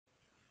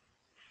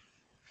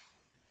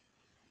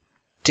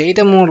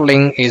Data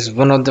modeling is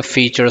one of the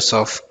features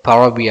of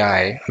Power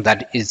BI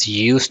that is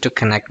used to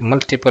connect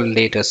multiple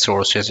data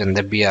sources in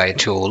the BI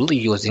tool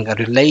using a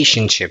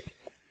relationship.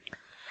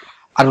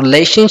 A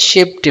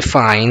relationship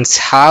defines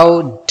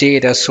how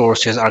data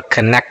sources are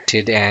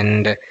connected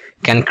and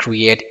can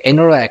create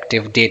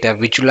interactive data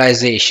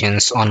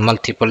visualizations on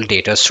multiple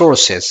data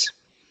sources.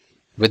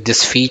 With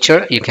this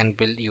feature, you can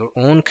build your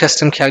own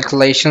custom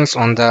calculations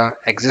on the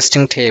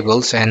existing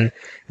tables, and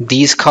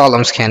these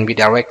columns can be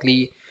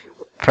directly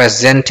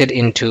presented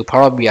into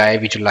Power BI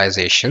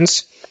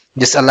visualizations.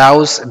 This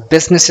allows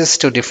businesses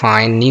to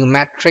define new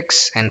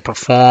metrics and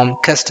perform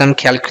custom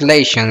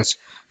calculations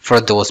for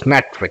those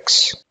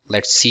metrics.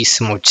 Let's see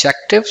some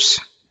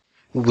objectives.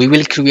 We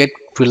will create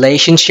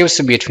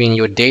relationships between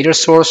your data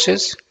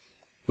sources.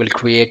 We'll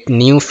create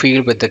new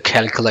field with the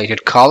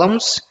calculated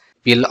columns.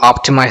 We'll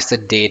optimize the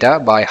data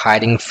by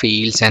hiding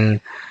fields and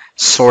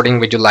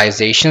sorting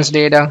visualizations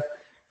data.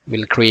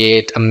 We'll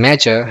create a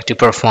measure to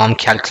perform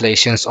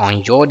calculations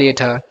on your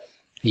data.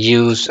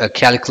 Use a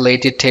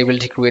calculated table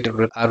to create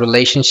a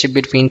relationship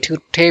between two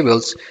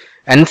tables,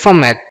 and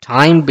format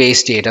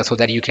time-based data so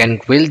that you can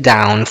drill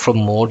down for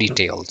more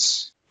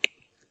details.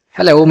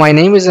 Hello, my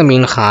name is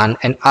Amin Khan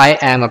and I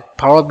am a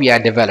Power BI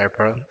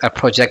developer, a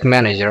project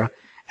manager,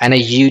 and a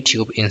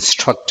YouTube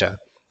instructor.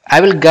 I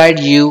will guide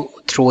you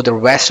through the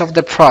rest of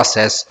the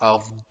process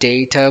of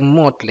data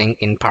modeling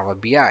in Power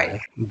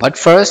BI. But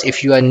first,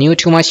 if you are new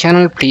to my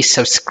channel, please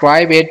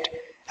subscribe it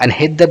and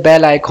hit the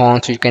bell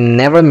icon so you can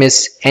never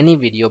miss any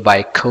video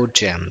by Code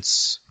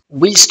Gems.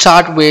 We'll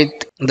start with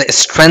the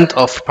strength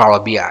of Power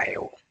BI.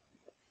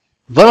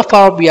 One of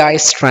Power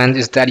BI's strength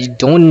is that you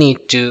don't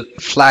need to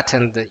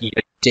flatten your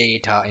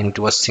data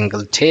into a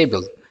single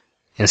table.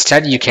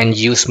 Instead, you can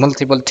use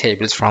multiple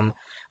tables from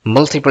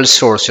multiple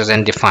sources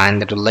and define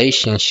the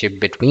relationship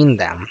between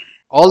them.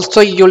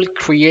 Also, you'll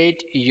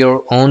create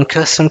your own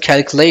custom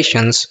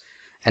calculations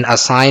and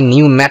assign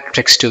new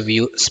metrics to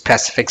view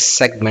specific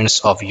segments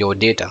of your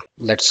data.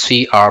 Let's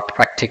see our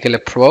practical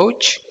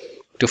approach.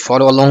 To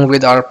follow along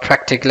with our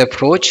practical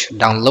approach,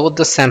 download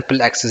the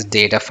sample access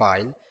data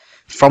file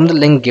from the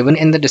link given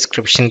in the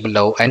description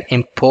below and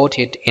import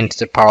it into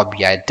the Power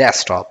BI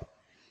desktop.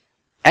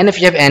 And if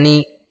you have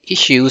any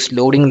issues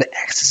loading the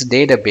Access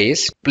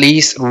database,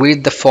 please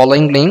read the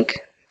following link.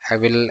 I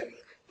will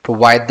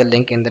provide the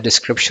link in the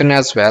description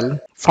as well.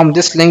 From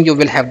this link, you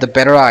will have the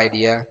better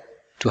idea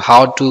to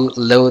how to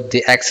load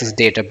the Access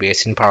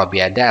database in Power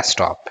BI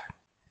desktop.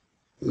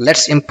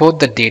 Let's import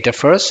the data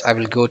first. I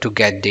will go to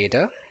Get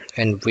Data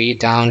and way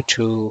down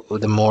to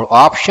the More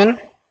option.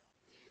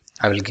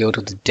 I will go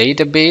to the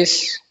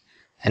database,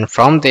 and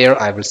from there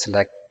I will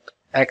select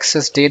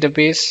Access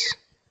database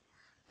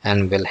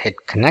and will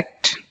hit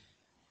Connect.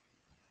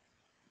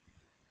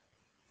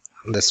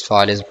 This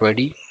file is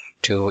ready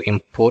to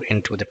import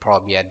into the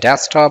Power BI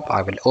desktop.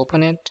 I will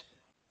open it.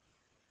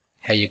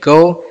 Here you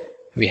go.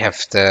 We have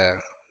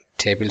the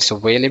tables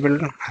available.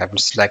 I will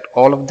select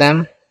all of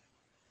them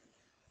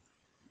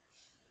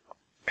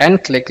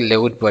and click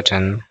Load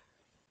button.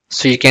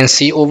 So you can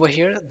see over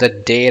here the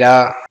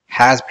data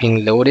has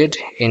been loaded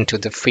into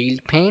the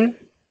field pane.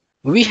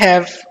 We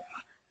have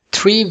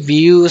three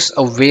views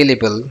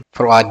available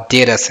for our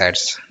data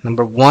sets.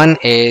 Number one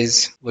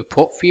is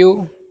report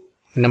view.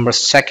 Number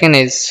second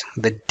is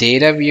the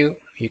data view.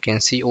 You can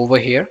see over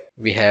here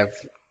we have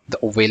the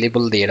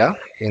available data.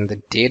 In the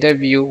data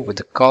view with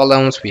the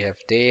columns, we have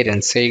date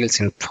and sales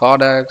and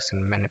products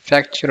and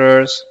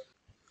manufacturers.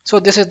 So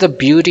this is the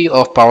beauty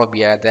of Power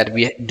BI, that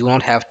we do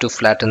not have to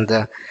flatten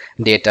the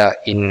data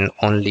in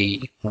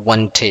only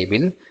one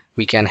table.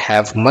 We can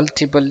have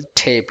multiple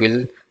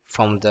tables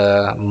from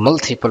the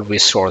multiple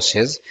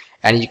resources,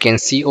 and you can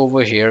see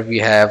over here we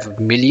have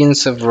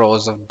millions of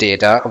rows of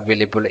data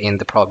available in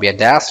the Power BI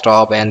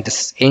desktop, and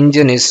this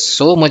engine is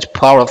so much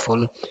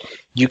powerful.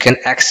 You can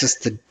access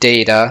the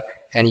data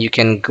and you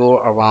can go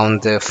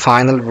around the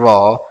final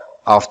row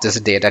of this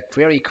data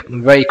very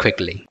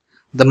quickly.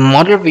 The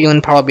model view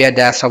in Power BI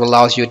desktop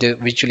allows you to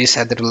visually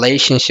set the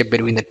relationship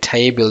between the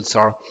tables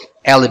or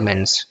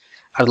elements.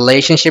 A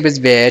relationship is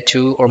where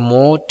two or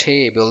more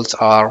tables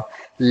are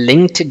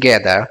linked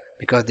together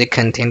because they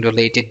contain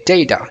related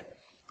data.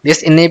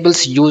 This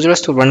enables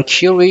users to run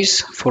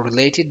queries for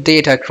related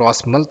data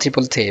across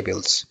multiple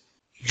tables.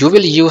 You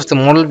will use the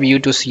model view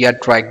to see a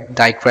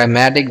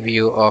diagrammatic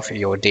view of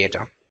your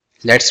data.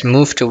 Let's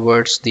move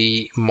towards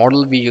the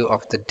model view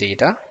of the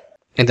data.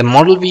 In the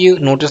model view,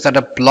 notice that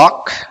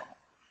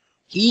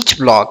each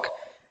block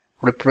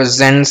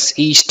represents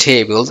each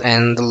table,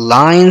 and the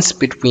lines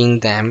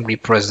between them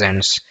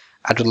represents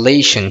a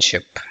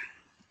relationship.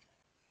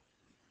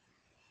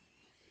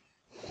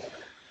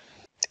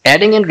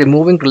 Adding and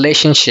removing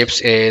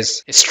relationships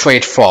is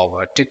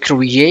straightforward. To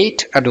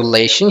create a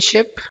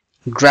relationship,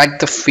 drag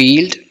the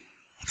field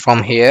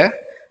from here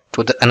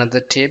to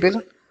another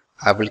table.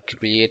 I will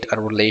create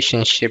a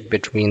relationship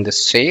between the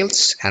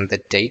sales and the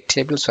date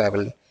table. So I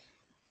will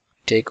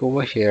take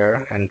over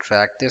here and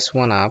drag this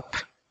one up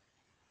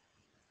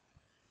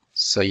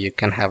so you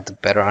can have the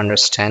better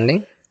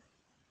understanding.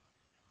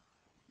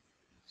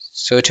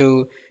 So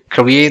to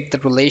create the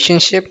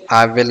relationship,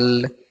 I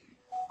will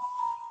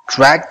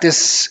drag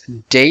this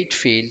date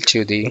field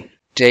to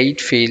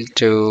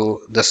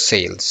the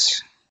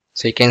sales.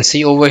 So you can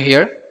see over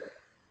here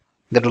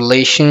the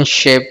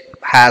relationship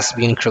has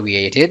been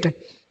created,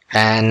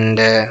 and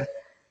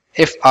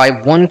if I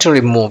want to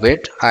remove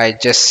it, I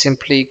just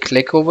simply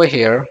click over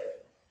here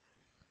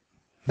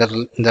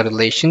the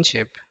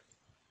relationship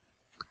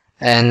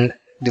and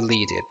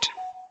delete it.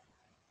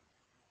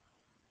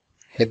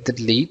 Hit the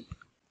delete.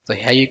 So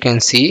here you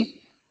can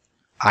see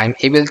I'm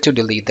able to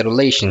delete the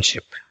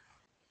relationship.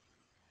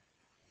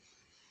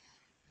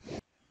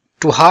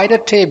 To hide a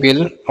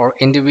table or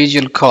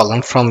individual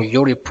column from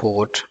your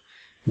report,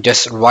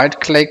 just right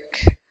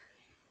click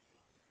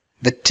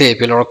the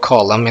table or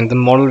column in the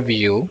model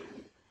view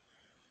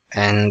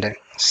and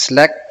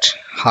select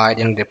hide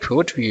in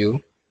report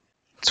view.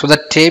 So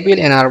the table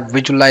in our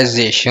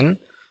visualization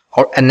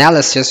or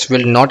analysis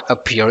will not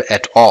appear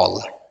at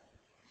all.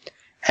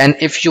 And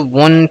if you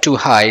want to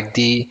hide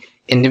the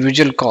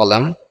individual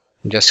column,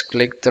 just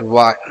click the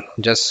right,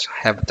 just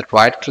have the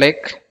right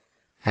click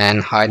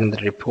and hide in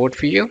the report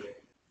view.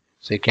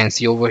 So you can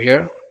see over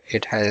here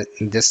it has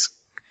this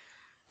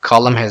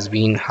column has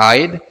been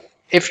hide.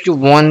 If you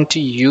want to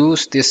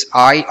use this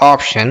I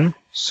option,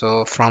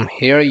 so from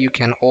here you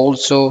can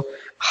also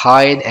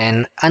hide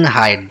and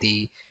unhide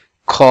the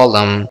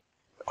column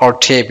or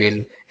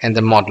table in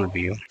the model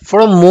view.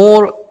 For a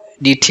more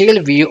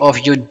detailed view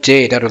of your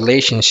data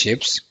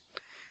relationships,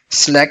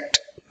 select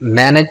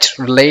Manage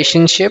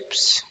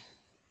Relationships.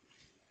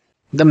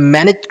 The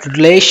Manage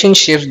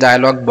Relationships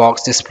dialog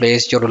box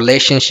displays your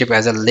relationship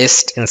as a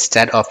list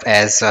instead of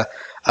as a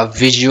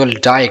visual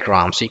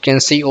diagram. So you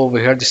can see over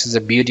here, this is the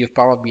beauty of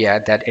Power BI,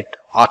 that it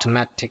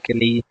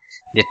automatically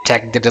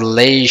detects the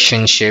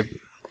relationship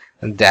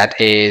that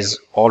is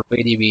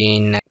already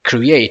been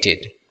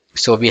created.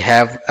 So we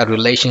have a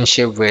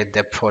relationship with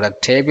the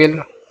product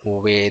table,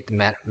 with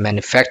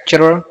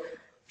manufacturer,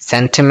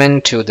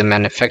 sentiment to the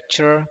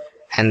manufacturer,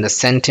 and the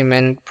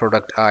sentiment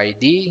product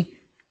ID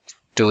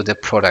to the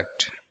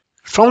product.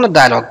 From the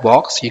dialog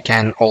box, you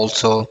can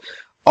also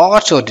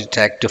auto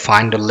detect to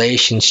find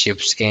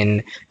relationships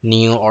in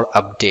new or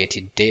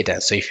updated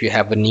data. So if you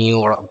have a new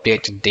or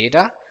updated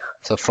data,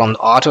 so from the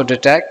auto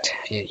detect,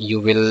 you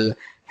will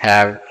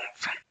have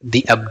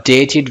the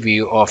updated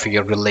view of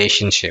your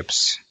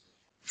relationships.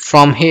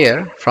 From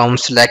here, from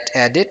select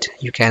edit,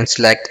 you can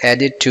select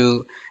edit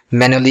to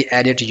manually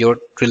edit your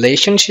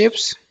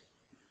relationships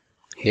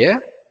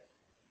here.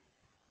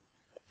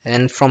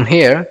 And from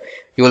here,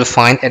 you will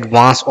find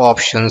advanced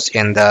options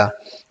in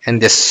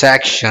the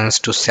sections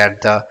to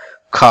set the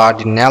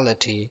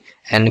cardinality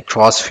and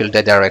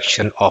cross-filter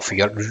direction of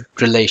your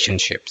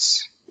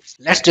relationships.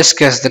 Let's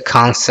discuss the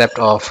concept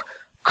of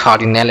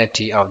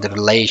cardinality of the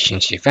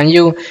relationship. When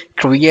you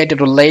create a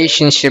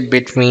relationship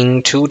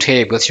between two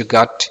tables, you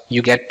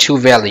get two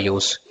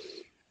values,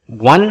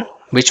 one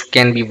which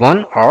can be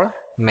one or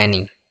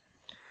many,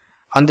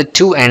 on the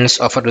two ends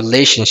of a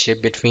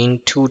relationship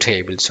between two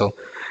tables. So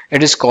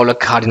it is called a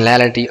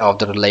cardinality of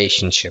the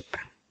relationship.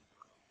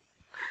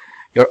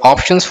 Your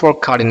options for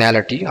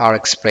cardinality are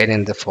explained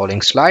in the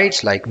following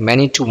slides, like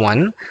many to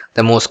one,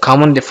 the most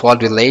common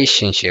default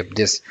relationship.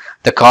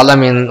 The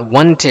column in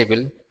one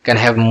table can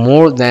have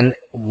more than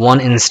one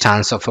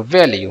instance of a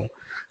value.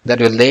 The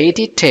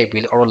related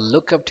table or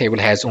lookup table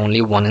has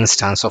only one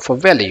instance of a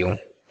value.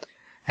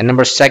 And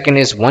number second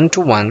is one to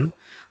one.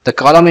 The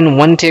column in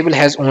one table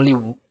has only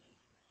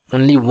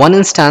one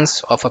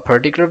instance of a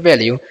particular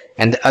value,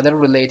 and the other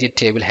related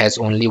table has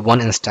only one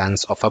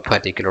instance of a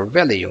particular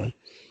value.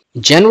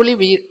 Generally,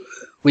 we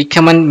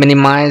recommend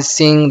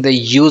minimizing the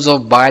use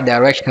of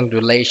bidirectional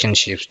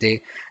relationships.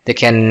 They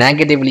can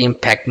negatively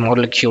impact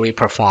model query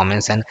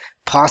performance and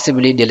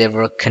possibly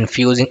deliver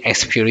confusing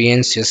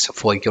experiences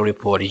for your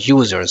report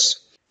users.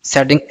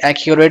 Setting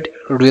accurate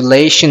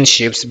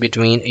relationships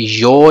between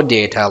your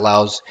data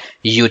allows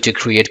you to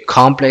create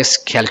complex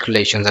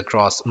calculations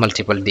across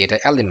multiple data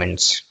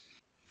elements.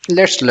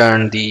 Let's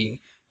learn the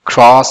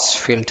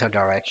cross-filter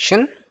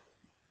direction.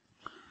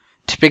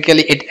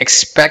 Typically, it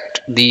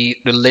expects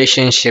the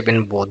relationship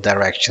in both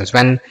directions.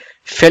 When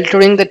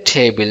filtering the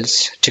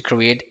tables to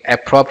create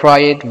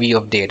appropriate view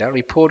of data,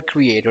 report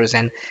creators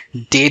and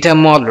data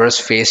modelers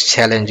face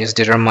challenges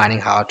determining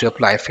how to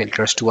apply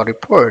filters to a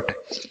report.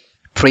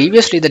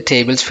 Previously, the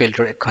table's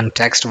filter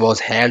context was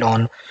held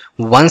on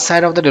one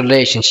side of the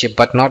relationship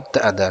but not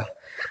the other.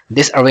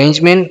 This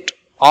arrangement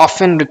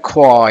often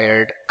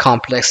required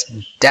complex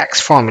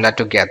DAX formula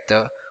to get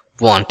the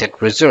wanted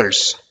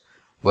results.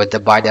 With the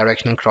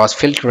bidirectional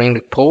cross-filtering,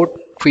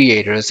 report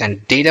creators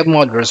and data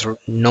modelers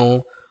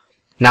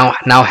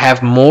now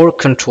have more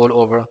control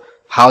over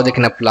how they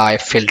can apply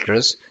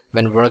filters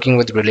when working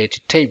with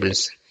related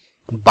tables.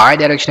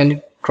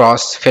 Bidirectional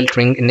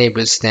cross-filtering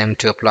enables them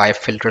to apply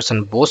filters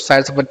on both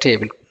sides of a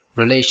table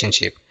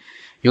relationship.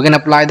 You can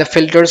apply the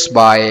filters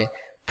by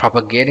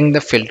propagating the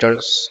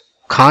filter's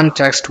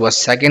context to a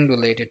second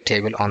related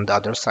table on the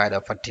other side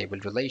of a table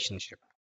relationship.